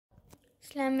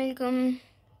अस्सलाम वालेकुम,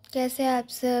 कैसे हैं आप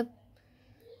सब।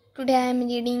 Today I am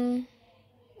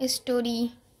reading story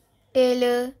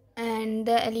teller and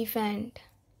the elephant.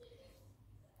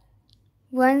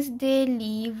 Once there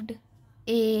lived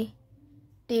a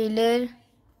tailor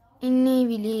in a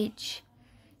village,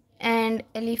 and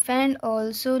elephant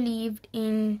also lived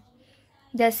in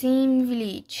the same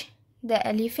village. The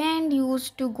elephant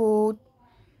used to go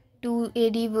to a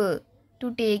river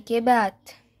to take a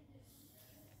bath.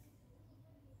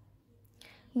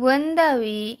 On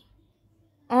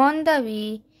the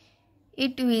way,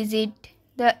 it visited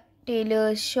the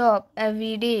tailor's shop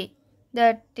every day. The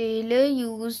tailor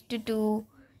used to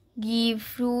give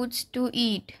fruits to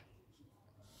eat.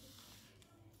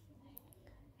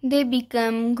 They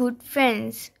became good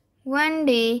friends. One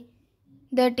day,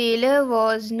 the tailor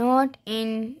was not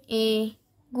in a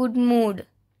good mood.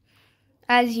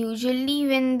 As usually,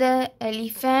 when the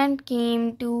elephant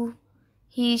came to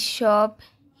his shop,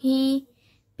 he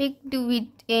picked with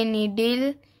a needle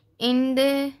in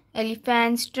the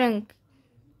elephant's trunk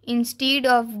instead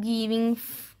of giving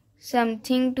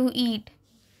something to eat.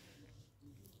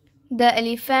 The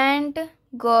elephant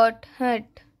got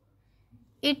hurt.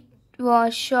 It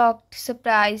was shocked,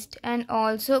 surprised, and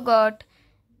also got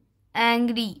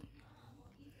angry,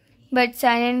 but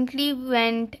silently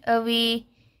went away.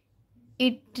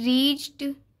 It reached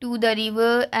to the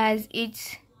river as its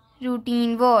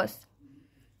routine was.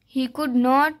 He could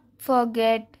not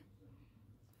forget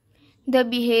the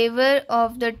behavior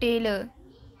of the tailor.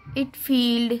 It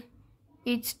filled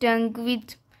its tank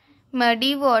with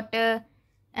muddy water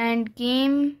and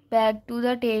came back to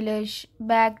the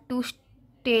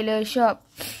tailor shop.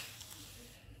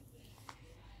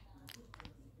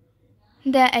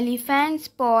 The elephant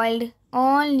spoiled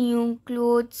all new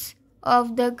clothes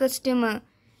of the customer.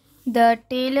 The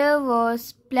tailor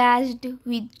was splashed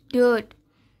with dirt.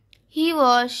 He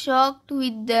was shocked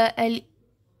with the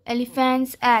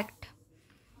elephant's act,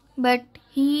 but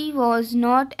he was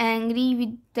not angry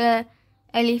with the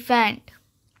elephant.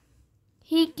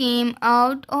 He came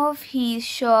out of his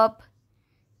shop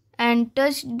and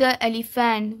touched the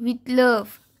elephant with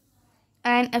love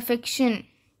and affection.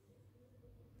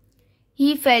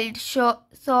 He felt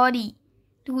sorry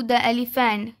to the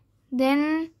elephant.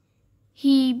 Then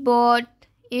he bought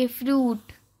a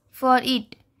fruit for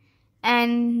it,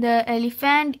 and the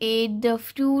elephant ate the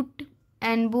fruit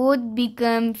and both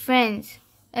became friends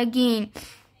again.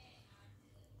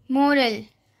 Moral: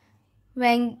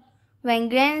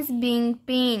 vengeance brings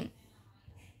pain.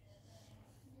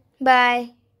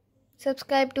 Bye.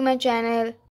 Subscribe to my channel.